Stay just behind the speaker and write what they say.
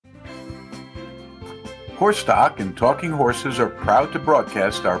Horse Doc and Talking Horses are proud to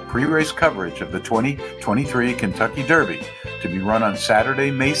broadcast our pre-race coverage of the 2023 Kentucky Derby to be run on Saturday,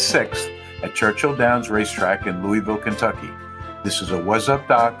 May 6th at Churchill Downs Racetrack in Louisville, Kentucky. This is a Was Up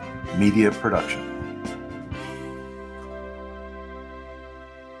Doc media production.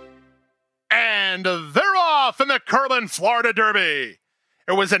 And they're off in the Curlin, Florida Derby.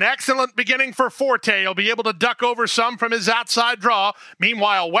 It was an excellent beginning for Forte. He'll be able to duck over some from his outside draw.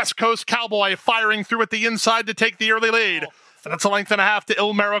 Meanwhile, West Coast Cowboy firing through at the inside to take the early lead. And that's a length and a half to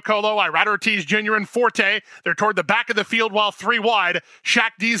Il Maricolo, Irad Ortiz Jr. and Forte. They're toward the back of the field while three wide.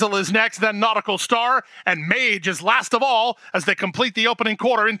 Shaq Diesel is next, then Nautical Star. And Mage is last of all as they complete the opening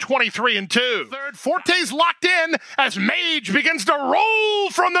quarter in 23-2. Third, Forte's locked in as Mage begins to roll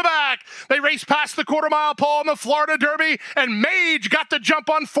from the back. They race past the quarter-mile pole in the Florida Derby, and Mage got the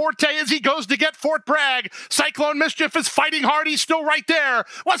jump on Forte as he goes to get Fort Bragg. Cyclone Mischief is fighting hard. He's still right there.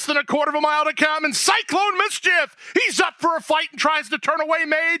 Less than a quarter of a mile to come, and Cyclone Mischief, he's up for a fight and tries to turn away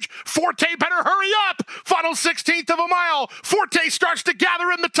Mage. Forte better hurry up. Final 16th of a mile. Forte starts to gather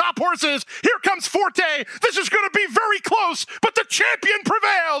in the top horses. Here comes Forte. This is going to be very close, but the champion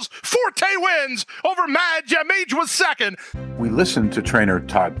prevails. Forte wins over Mage. Mage was second. We listened to trainer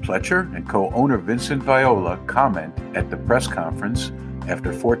Todd Pletcher and co-owner Vincent Viola comment at the press conference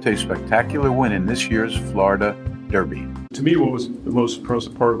after Forte's spectacular win in this year's Florida Derby. To me, what was the most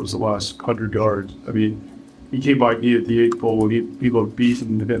impressive part was the last 100 yards. I mean, he came by me at the 8th pole and he looked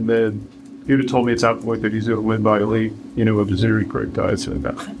beaten, and then he would have told me at that point that he's going to win by a lead, a Missouri correct guy. So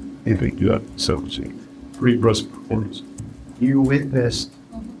he think do that. So pretty impressive performance. You witnessed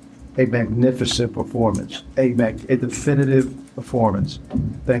a magnificent performance, a definitive performance.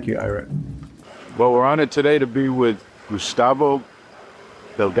 Thank you, Ira. Well, we're honored today to be with Gustavo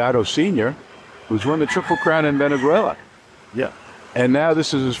Delgado Sr., who's won the Triple Crown in Venezuela. Yeah. And now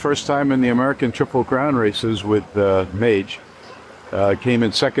this is his first time in the American Triple Crown races with Mage. Came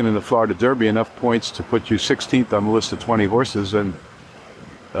in second in the Florida Derby, enough points to put you 16th on the list of 20 horses. And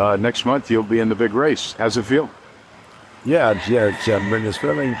next month you'll be in the big race. How's it feel? Yeah.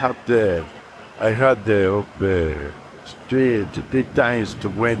 Venezuela I had the three times to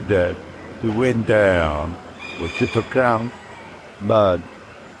win the Triple Crown, but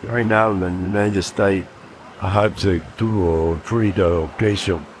right now in the United States I have the 2 or 3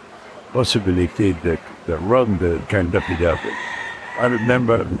 occasion possibility that run the Kentucky Derby. I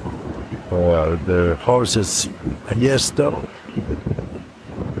remember the horses yesterday,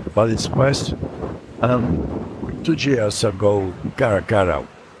 but it's West, 2 years ago, Caracara.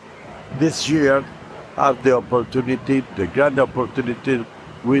 This year, I have the opportunity, the grand opportunity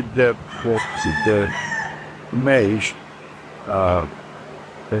with the Mage,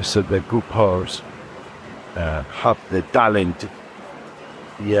 it's the good horse. Have the talent.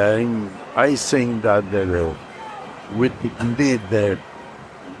 Yeah, and I think that with indeed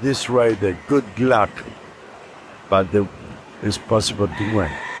this rider good luck, but it's possible to win.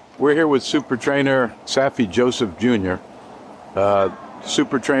 We're here with super trainer Safi Joseph Jr.,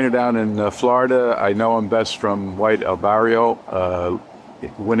 super trainer down in Florida. I know him best from White El Barrio,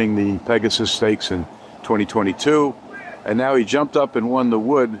 winning the Pegasus Stakes in 2022, and now he jumped up and won the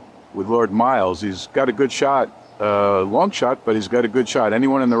Wood with Lord Miles. He's got a good shot, long shot, but he's got a good shot.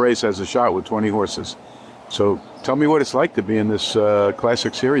 Anyone in the race has a shot with 20 horses. So tell me what it's like to be in this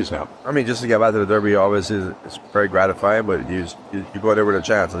classic series now. I mean, just to get back to the Derby always it's very gratifying, but you go there with a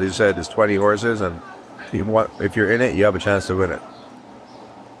chance. As you said, there's 20 horses, and if you're in it, you have a chance to win it.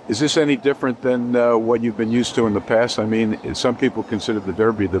 Is this any different than what you've been used to in the past? I mean, some people consider the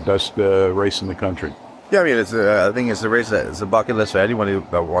Derby the best race in the country. Yeah, I mean, I think it's a race that it's a bucket list for anyone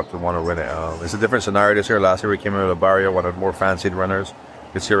that want to win it. It's a different scenario this year. Last year we came in with a Barrio, one of the more fancied runners.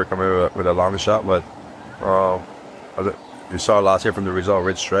 This year we're coming with a long shot, but you saw last year from the result,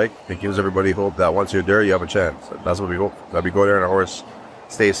 Rich Strike. It gives everybody hope that once you're there, you have a chance. That's what we hope. That we go there and the horse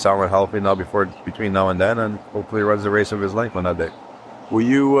stays sound and healthy now between now and then, and hopefully runs the race of his life on that day. Were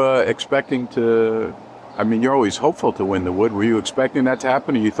you expecting to? I mean, you're always hopeful to win the Wood. Were you expecting that to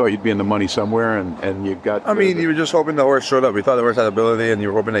happen, or you thought you'd be in the money somewhere and you got... I mean, you were just hoping the horse showed up. We thought the horse had ability, and you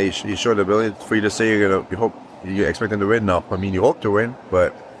were hoping that he showed the ability for you to say you expect him to win now. I mean, you hope to win,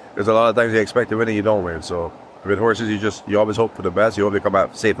 but there's a lot of times you expect to win and you don't win. So with horses, you always hope for the best. You hope they come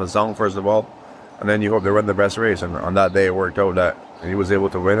out safe and sound, first of all, and then you hope they run the best race. And on that day, it worked out that he was able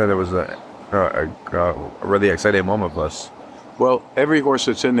to win, and it was a really exciting moment for us. Well, every horse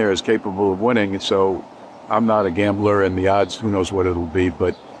that's in there is capable of winning, so I'm not a gambler, and the odds, who knows what it'll be,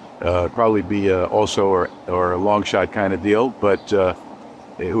 but probably be also or a long shot kind of deal. But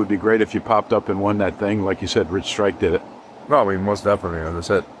it would be great if you popped up and won that thing. Like you said, Rich Strike did it. No, I mean, most definitely. As I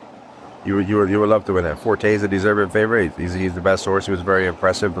said, you would love to win it. Forte is a deserving favorite. He's the best horse. He was very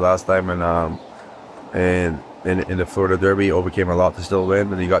impressive the last time, and in the Florida Derby, he overcame a lot to still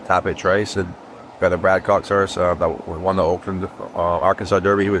win. And he got Tappet Trice and got a Brad Cox horse that won the Oakland Arkansas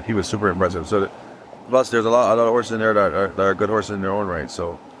Derby. He was super impressive. So plus, there's a lot of horses in there that are good horses in their own right.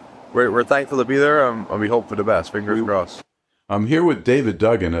 So we're thankful to be there, and we hope for the best. Fingers crossed. I'm here with David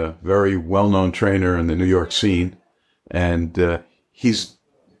Duggan, a very well-known trainer in the New York scene, and he's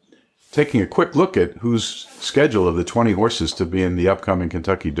taking a quick look at who's schedule of the 20 horses to be in the upcoming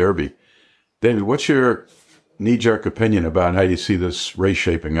Kentucky Derby. David, what's your knee-jerk opinion about how you see this race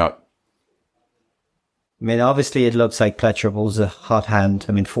shaping up? I mean, obviously it looks like Pletcherville's a hot hand.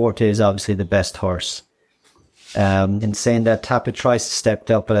 I mean, Forte is obviously the best horse. In saying that, Tappet Trice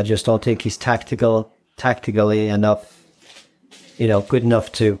stepped up, but I just don't think he's tactically enough, good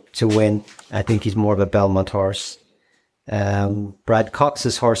enough to win. I think he's more of a Belmont horse. Brad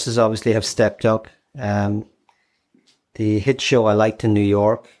Cox's horses obviously have stepped up. The hit show I liked in New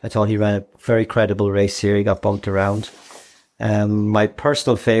York. I thought he ran a very credible race here. He got bumped around. My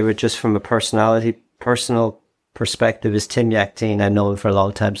personal favourite, just from a personal perspective, is Tim Yaktine. I've known him for a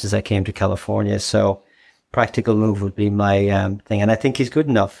long time since I came to California. So Practical Move would be my thing. And I think he's good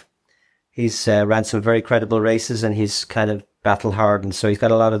enough. He's ran some very credible races and he's kind of battle hardened. So he's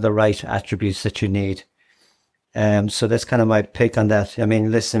got a lot of the right attributes that you need. So that's kind of my pick on that. I mean,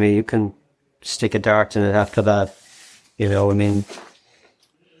 listen to me, you can stick a dart in it after that.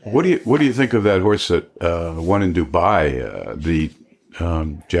 What do you think of that horse that won in Dubai, the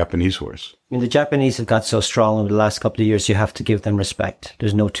Japanese horse? I mean, the Japanese have got so strong over the last couple of years, you have to give them respect.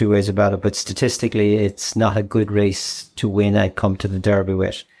 There's no two ways about it. But statistically, it's not a good race to win. I'd come to the Derby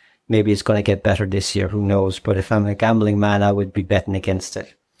with. Maybe it's going to get better this year. Who knows? But if I'm a gambling man, I would be betting against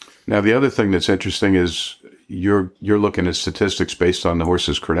it. Now, the other thing that's interesting is you're looking at statistics based on the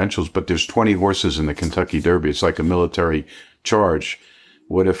horse's credentials, but there's 20 horses in the Kentucky Derby. It's like a military charge.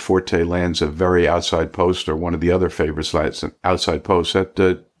 What if Forte lands a very outside post or one of the other favorites lands an outside post?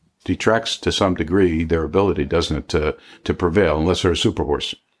 That detracts to some degree their ability, doesn't it, to prevail, unless they're a super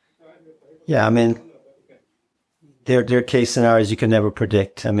horse. Yeah, I mean, their case scenarios you can never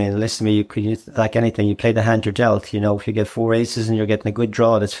predict. I mean, listen to me, you like anything, you play the hand you're dealt. If you get 4 races and you're getting a good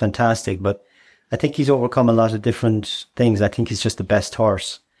draw, that's fantastic. But I think he's overcome a lot of different things. I think he's just the best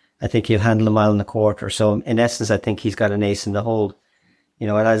horse. I think he'll handle a mile and a quarter. So in essence, I think he's got an ace in the hole. And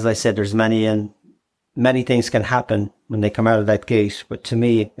as I said, there's many things can happen when they come out of that gate. But to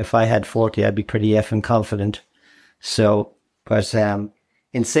me, if I had 40, I'd be pretty effing confident. So, but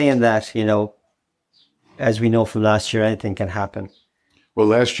in saying that, as we know from last year, anything can happen. Well,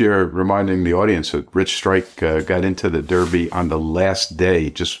 last year, reminding the audience that Rich Strike got into the Derby on the last day,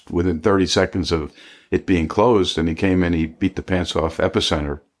 just within 30 seconds of it being closed, and he came in, he beat the pants off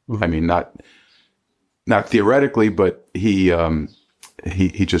Epicenter. Mm-hmm. I mean, not theoretically, but he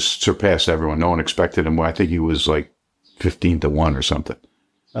just surpassed everyone. No one expected him. I think he was like 15-1 or something.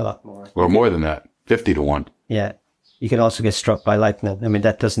 A lot more. Or more than that, 50-1. Yeah. You can also get struck by lightning. I mean,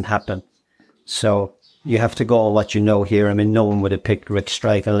 that doesn't happen. So you have to go on what you know here. I mean, no one would have picked Rick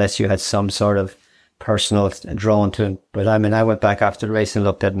Strike unless you had some sort of personal drawn to him. But I mean, I went back after the race and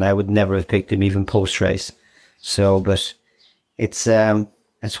looked at him, and I would never have picked him even post-race. So, but it's,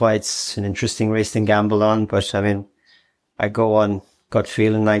 that's why it's an interesting race to gamble on. But I mean, I go on gut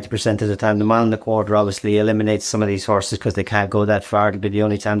feeling 90% of the time. The mile and a quarter obviously eliminates some of these horses because they can't go that far. It'll be the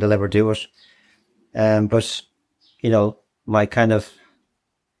only time they'll ever do it. But, my kind of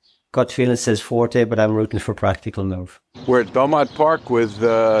gut feeling says Forte, but I'm rooting for Practical Move. We're at Belmont Park with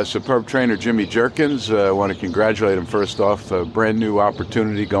superb trainer Jimmy Jerkins. I want to congratulate him first off. A brand new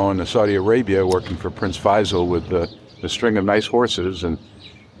opportunity going to Saudi Arabia, working for Prince Faisal with a string of nice horses and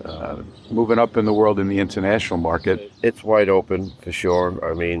moving up in the world in the international market. It's wide open for sure.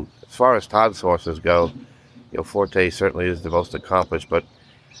 I mean, as far as Todd's horses go, Forte certainly is the most accomplished, but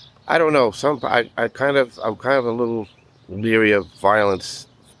I don't know. I'm kind of a little leery of violence.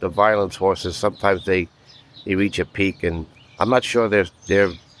 The violence horses, sometimes they reach a peak, and I'm not sure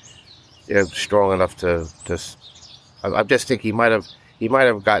they're strong enough to. I just think he might have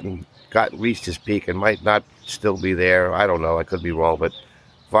reached his peak and might not still be there. I don't know. I could be wrong, but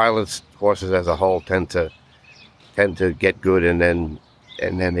violence horses as a whole tend to get good, and then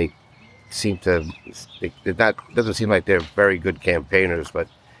they seem to. It doesn't seem like they're very good campaigners, but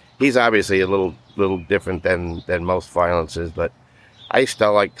he's obviously a little different than most violences, but. I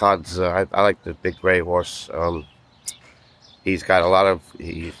still like Todd's. I like the big gray horse. He's got a lot of.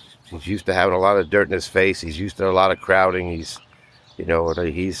 He's used to having a lot of dirt in his face. He's used to a lot of crowding. He's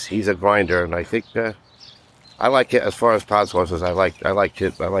a grinder, and I think I like it as far as Todd's horses. I like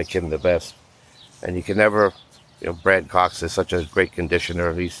him the best. And you can never, Brad Cox is such a great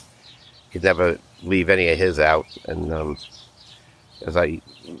conditioner. You could never leave any of his out. And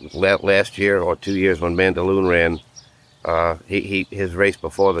last year or 2 years when Mandaloon ran, his race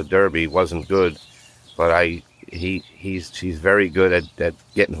before the Derby wasn't good, but he's very good at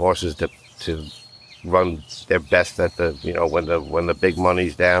getting horses to run their best at the when the big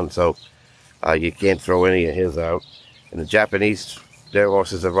money's down. So you can't throw any of his out. And the Japanese, their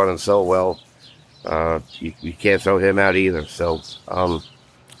horses are running so well. You can't throw him out either. So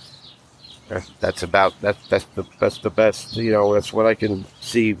that's the best. That's what I can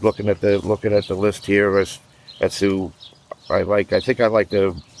see looking at the list here as who I like. I think I like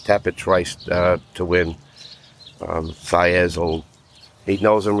to tap it twice to win. Saez he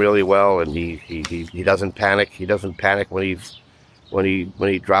knows him really well, and he doesn't panic. He doesn't panic when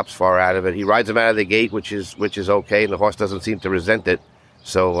he drops far out of it. He rides him out of the gate, which is okay, and the horse doesn't seem to resent it.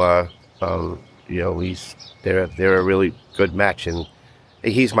 So they're a really good match, and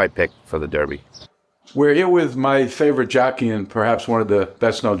he's my pick for the Derby. We're here with my favorite jockey and perhaps one of the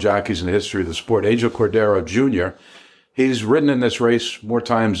best-known jockeys in the history of the sport, Angel Cordero Jr. He's ridden in this race more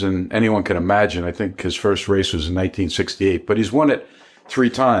times than anyone can imagine. I think his first race was in 1968, but he's won it 3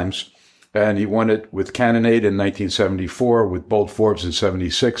 times, and he won it with Cannonade in 1974, with Bold Forbes in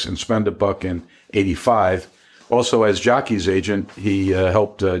 76, and Spend a Buck in 85. Also, as jockey's agent, he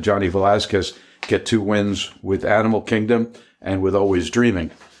helped Johnny Velazquez get 2 wins with Animal Kingdom and with Always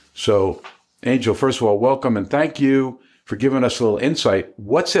Dreaming. So, Angel, first of all, welcome, and thank you for giving us a little insight.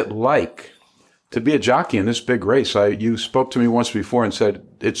 What's it like to be a jockey in this big race? You spoke to me once before and said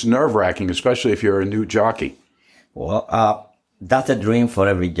it's nerve-wracking, especially if you're a new jockey. Well, that's a dream for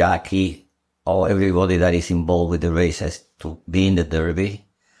every jockey or everybody that is involved with the races, to be in the Derby.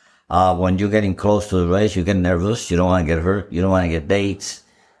 When you're getting close to the race, you get nervous. You don't want to get hurt. You don't want to get dates.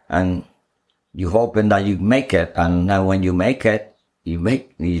 And you're hoping that you make it. And now when you make it,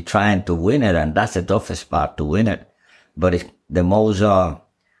 you're trying to win it. And that's the toughest part, to win it. But it's the most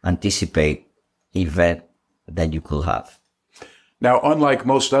anticipate event that you could have. Now, unlike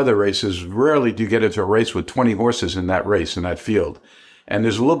most other races, rarely do you get into a race with 20 horses in that race, in that field. And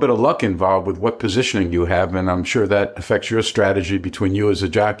there's a little bit of luck involved with what positioning you have, and I'm sure that affects your strategy between you as a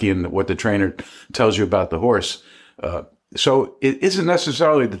jockey and what the trainer tells you about the horse. So it isn't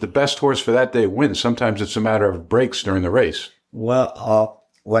necessarily that the best horse for that day wins. Sometimes it's a matter of breaks during the race. Well,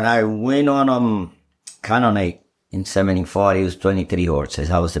 when I went on Cannonade in 74, it was 23 horses.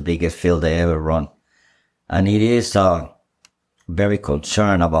 That was the biggest field I ever run. And it is very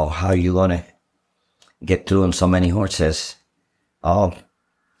concerned about how you're going to get through on so many horses.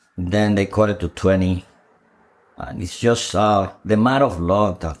 Then they cut it to 20. And it's just the matter of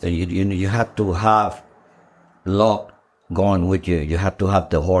luck, doctor. You have to have luck going with you. You have to have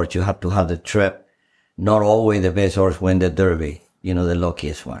the horse. You have to have the trip. Not always the best horse win the Derby. The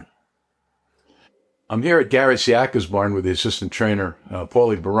luckiest one. I'm here at Gary Siaka's barn with the assistant trainer,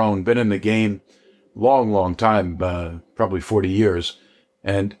 Paulie Barone. Been in the game long time, probably 40 years.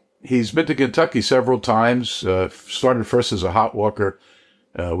 And he's been to Kentucky several times, started first as a hot walker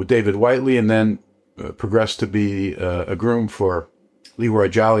with David Whiteley, and then progressed to be a groom for Leroy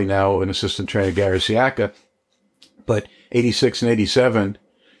Jolly, now an assistant trainer, Gary Siaka. But 86 and 87,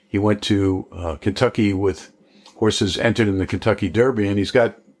 he went to Kentucky with horses entered in the Kentucky Derby, and he's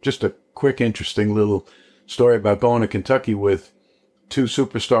got just a quick, interesting little story about going to Kentucky with 2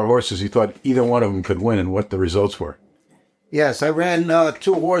 superstar horses. He thought either one of them could win, and what the results were. Yes, I ran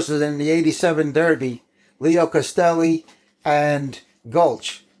 2 horses in the 87 Derby, Leo Castelli and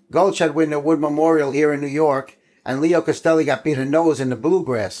Gulch. Gulch had won the Wood Memorial here in New York, and Leo Castelli got beat a nose in the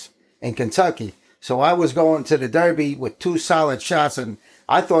Bluegrass in Kentucky. So I was going to the Derby with 2 solid shots, and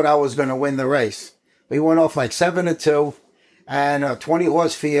I thought I was going to win the race. We went off like 7-2, and a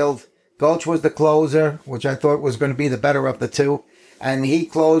 20-horse field. Gulch was the closer, which I thought was going to be the better of the 2. And he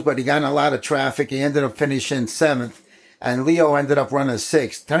closed, but he got in a lot of traffic. He ended up finishing 7th. And Leo ended up running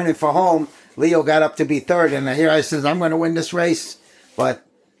 6th. Turning for home, Leo got up to be 3rd. And here I says, I'm going to win this race. But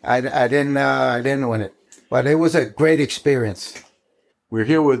I didn't win it. But it was a great experience. We're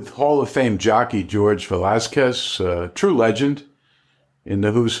here with Hall of Fame jockey George Velazquez, true legend in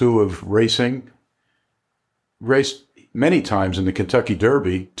the who's who of racing. Raced many times in the Kentucky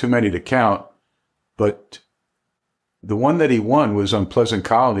Derby, too many to count. But the one that he won was on Pleasant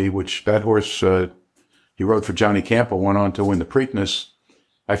Colony, which that horse he rode for Johnny Campbell, went on to win the Preakness.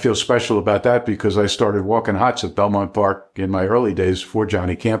 I feel special about that because I started walking hots at Belmont Park in my early days for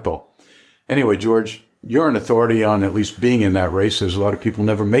Johnny Campbell. Anyway, George, you're an authority on at least being in that race. There's a lot of people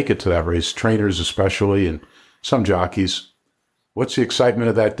never make it to that race, trainers especially, and some jockeys. What's the excitement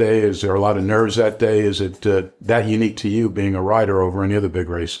of that day? Is there a lot of nerves that day? Is it that unique to you being a rider over any other big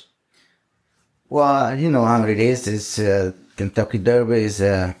race? Well, you know how it is. It's Kentucky Derby is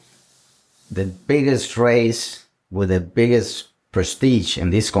the biggest race with the biggest prestige in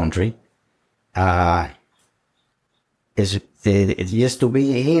this country. It used to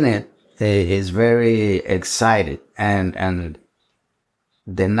be in it. Is very excited, and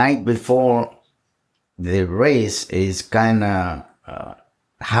the night before the race is kind of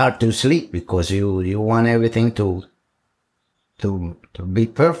hard to sleep because you want everything to be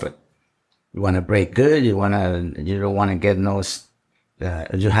perfect. You want to break good. You don't want to get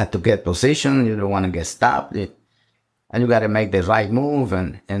you have to get position. You don't want to get stopped, and you got to make the right move.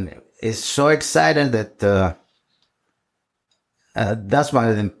 And it's so exciting that. That's what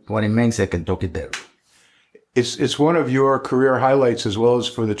it makes a Kentucky Derby. It's one of your career highlights as well as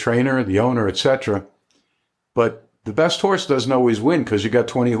for the trainer, the owner, etc. But the best horse doesn't always win because you got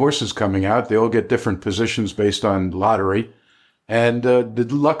 20 horses coming out. They all get different positions based on lottery and the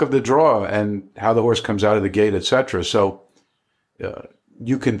luck of the draw and how the horse comes out of the gate, etc. So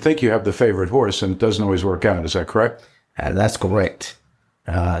you can think you have the favorite horse and it doesn't always work out. Is that correct? That's correct.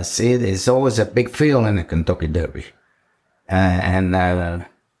 See, there's always a big field in the Kentucky Derby.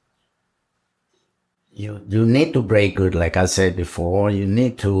 You need to break good, like I said before. You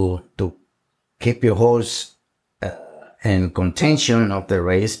need to keep your horse in contention of the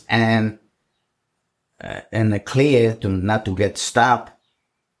race and clear to not to get stopped.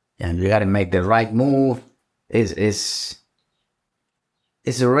 And you got to make the right move. It's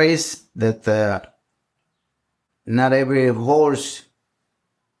a race that not every horse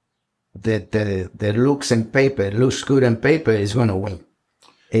that looks good on paper is going to win.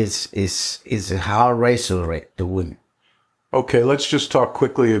 It's a hard race to win. Okay, let's just talk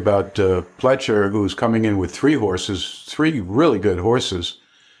quickly about Pletcher, who's coming in with three really good horses.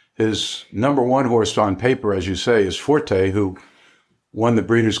 His number one horse on paper, as you say, is Forte, who won the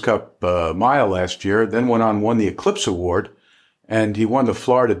Breeders' Cup Mile last year, then won the Eclipse Award, and he won the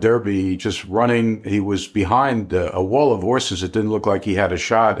Florida Derby just running. He was behind a wall of horses. It didn't look like he had a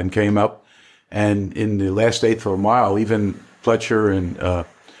shot and came up. And in the last eighth of a mile, even Pletcher and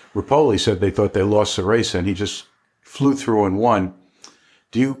Rapoli said they thought they lost the race, and he just flew through and won.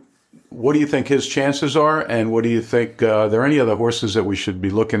 What do you think his chances are? And what do you think, are there any other horses that we should be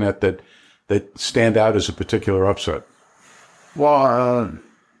looking at that stand out as a particular upset? Well,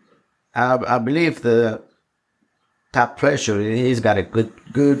 I believe the Top Pressure, he's got a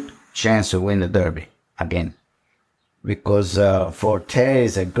good chance to win the Derby again. Because Forte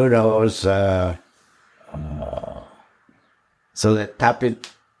is a good horse. So the Tapit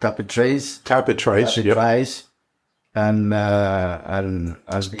Trace. And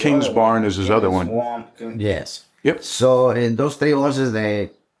as King's Barn is his other one. Yes. Yep. So in those three horses,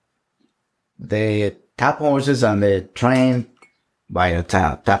 they top horses and they're trained by a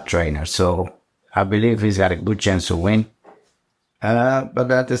top trainer. So I believe he's got a good chance to win.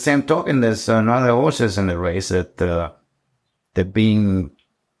 But at the same token, there's another horses in the race that they've been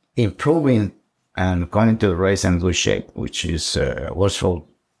improving and going to the race in good shape, which is horse for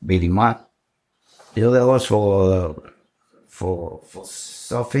Billy Matt. The other horse for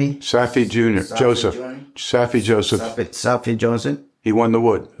Safi Joseph. He won the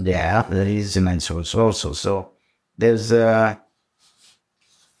Wood. Yeah, he's a nice horse also. So there's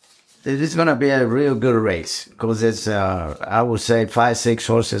is going to be a real good race because there's I would say 5-6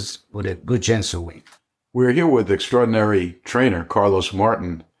 horses with a good chance to win. We're here with extraordinary trainer Carlos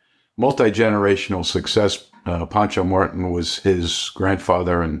Martin, multi-generational success. Pancho Martin was his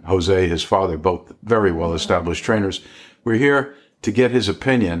grandfather and Jose, his father, both very well-established trainers. We're here to get his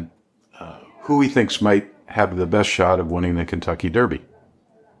opinion, who he thinks might have the best shot of winning the Kentucky Derby.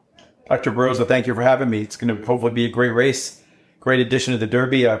 Dr. Barosa, thank you for having me. It's going to hopefully be a great race, great addition to the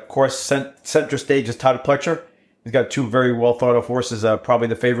Derby. Of course, center stage is Todd Pletcher. He's got two very well-thought-of horses, probably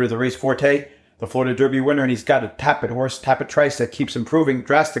the favorite of the race, Forte, the Florida Derby winner, and he's got a Tapit horse, Tapit Trice, that keeps improving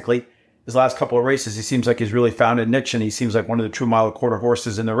drastically. His last couple of races, he seems like he's really found a niche, and he seems like one of the true mile-and-quarter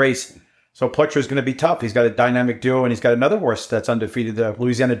horses in the race. So Pletcher is going to be tough. He's got a dynamic duo, and he's got another horse that's undefeated, the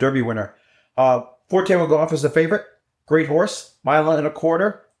Louisiana Derby winner. Forte will go off as the favorite. Great horse, 1.25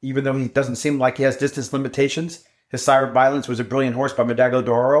 miles, even though he doesn't seem like he has distance limitations. His Sire Violence was a brilliant horse by Medaglia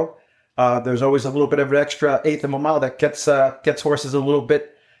d'Oro. There's always a little bit of an extra eighth of a mile that gets horses a little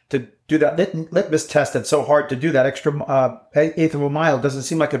bit to do that litmus test. That's so hard to do that extra eighth of a mile. Doesn't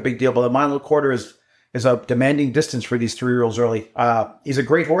seem like a big deal, but 1.25 miles is a demanding distance for these 3-year-olds early. He's a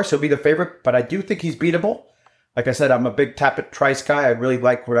great horse. He'll be the favorite, but I do think he's beatable. Like I said, I'm a big Tapit Trice guy. I really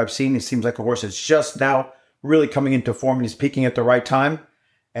like what I've seen. He seems like a horse that's just now really coming into form and he's peaking at the right time.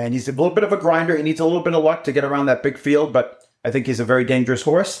 And he's a little bit of a grinder. He needs a little bit of luck to get around that big field, but I think he's a very dangerous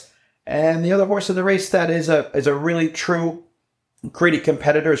horse. And the other horse of the race that is a really true gritty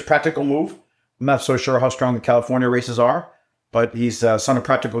competitor is Practical Move. I'm not so sure how strong the California races are, but he's son of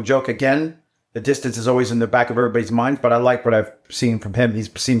Practical Joke again. The distance is always in the back of everybody's mind, but I like what I've seen from him. He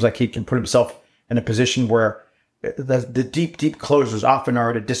seems like he can put himself in a position where the deep closers often are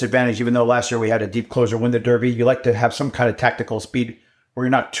at a disadvantage. Even though last year we had a deep closer win the Derby, you like to have some kind of tactical speed where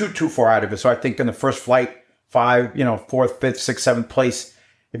you're not too far out of it. So I think in the first flight, 4th, 5th, 6th, 7th place,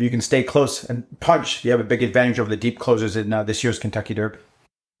 if you can stay close and punch, you have a big advantage over the deep closers in this year's Kentucky Derby.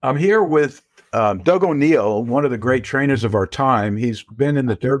 I'm here with Doug O'Neill, one of the great trainers of our time. He's been in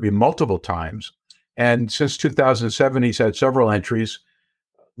the Derby multiple times, and since 2007, he's had several entries.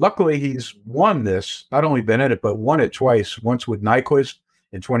 Luckily, he's won this, not only been in it, but won it twice, once with Nyquist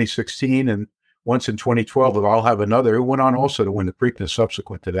in 2016 and once in 2012 with I'll Have Another, who went on also to win the Preakness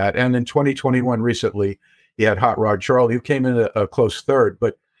subsequent to that. And in 2021, recently, he had Hot Rod Charlie, who came in a close third.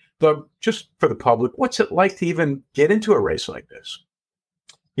 But Doug, just for the public, what's it like to even get into a race like this?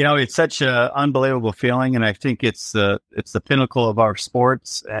 You know, it's such an unbelievable feeling, and I think it's the pinnacle of our sport.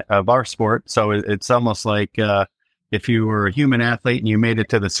 So it's almost like if you were a human athlete and you made it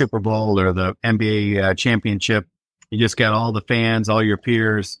to the Super Bowl or the NBA championship, you just got all the fans, all your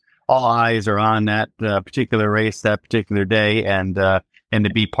peers, all eyes are on that particular race, that particular day, and to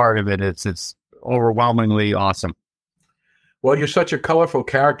be part of it, it's overwhelmingly awesome. Well, you're such a colorful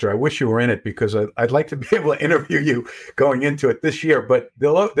character. I wish you were in it because I'd like to be able to interview you going into it this year. But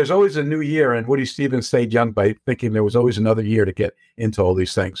there's always a new year, and Woody Stevens stayed young by thinking there was always another year to get into all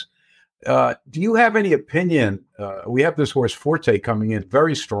these things. Do you have any opinion? We have this horse Forte coming in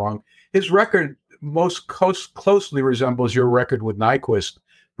very strong. His record most closely resembles your record with Nyquist,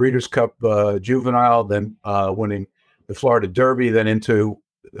 Breeders' Cup Juvenile, then winning the Florida Derby, then into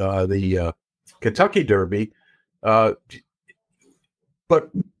the Kentucky Derby. But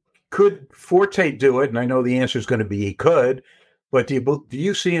could Forte do it? And I know the answer is going to be he could. But do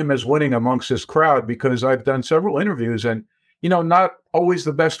you see him as winning amongst this crowd? Because I've done several interviews, and not always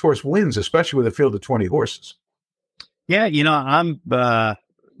the best horse wins, especially with a field of 20 horses. Yeah, I'm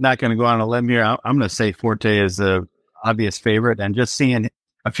not going to go on a limb here. I'm going to say Forte is a obvious favorite, and just seeing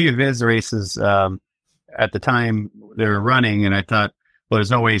a few of his races at the time they were running, and I thought, well,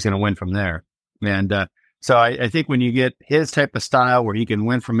 there's no way he's going to win from there. And so I think when you get his type of style where he can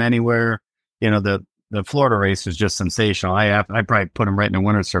win from anywhere, the Florida race was just sensational. I probably put him right in the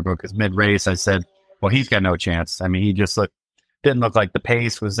winner's circle because mid-race I said, well, he's got no chance. I mean, he just didn't look like the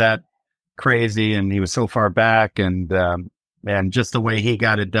pace was that crazy, and he was so far back, and just the way he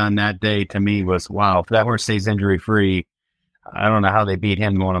got it done that day to me was, wow, if that horse stays injury-free, I don't know how they beat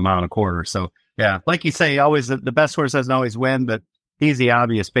him going a mile and a quarter. So, yeah, like you say, always the best horse doesn't always win, but he's the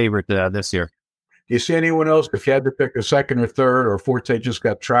obvious favorite this year. Do you see anyone else, if you had to pick a second or third, or Forte just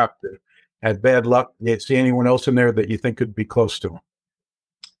got trapped and had bad luck, do you see anyone else in there that you think could be close to him?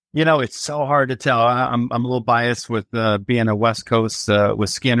 It's so hard to tell. I'm a little biased with being a West Coast with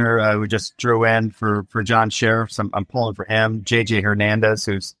Skinner. We just drew in for John Sheriff. So I'm pulling for him. JJ Hernandez,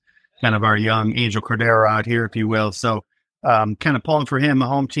 who's kind of our young Angel Cordero out here, if you will. So kind of pulling for him, a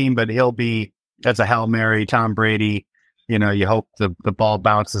home team, but he'll be, that's a Hail Mary, Tom Brady. You hope the ball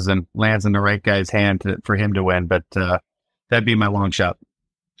bounces and lands in the right guy's hand for him to win. But that'd be my long shot.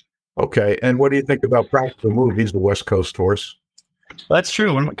 Okay. And what do you think about Practical Move? He's the West Coast horse. Well, that's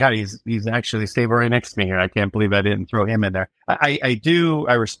true. God, he's actually stayed right next to me here. I can't believe I didn't throw him in there. I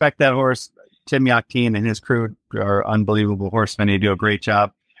respect that horse. Tim Yakteen and his crew are unbelievable horsemen. They do a great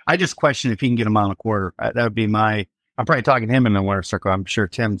job. I just question if he can get a mile and a quarter. That would be I'm probably talking him in the winner's circle. I'm sure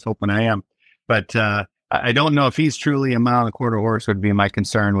Tim's hoping I am. But I don't know if he's truly a mile and a quarter horse would be my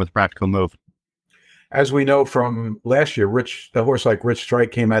concern with Practical Move. As we know from last year, a horse like Rich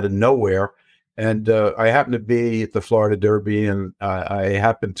Strike came out of nowhere. And I happened to be at the Florida Derby, and I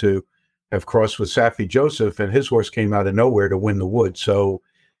happened to have crossed with Safi Joseph, and his horse came out of nowhere to win the Wood. So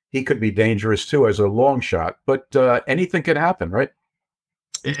he could be dangerous, too, as a long shot. But anything can happen, right?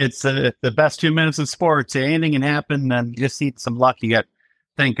 It's the best 2 minutes of sports. Anything can happen, and you just need some luck.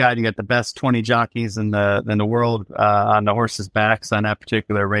 Thank God you got the best 20 jockeys in the world on the horses' backs on that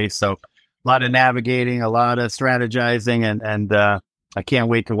particular race. So a lot of navigating, a lot of strategizing, and I can't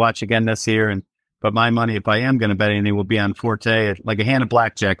wait to watch again this year. But my money, if I am going to bet anything, will be on Forte, like a hand of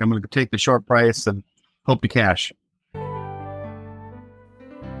blackjack. I'm going to take the short price and hope to cash.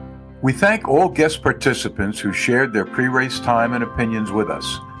 We thank all guest participants who shared their pre-race time and opinions with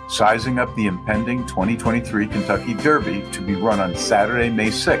us, sizing up the impending 2023 Kentucky Derby to be run on Saturday, May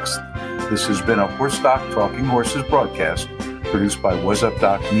 6th. This has been a Horse Doc Talking Horses broadcast produced by Was Up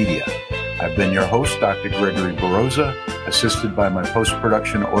Doc Media. I've been your host, Dr. Gregory Baroza, assisted by my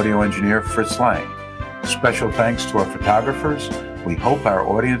post-production audio engineer, Fritz Lang. Special thanks to our photographers. We hope our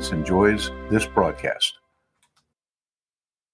audience enjoys this broadcast.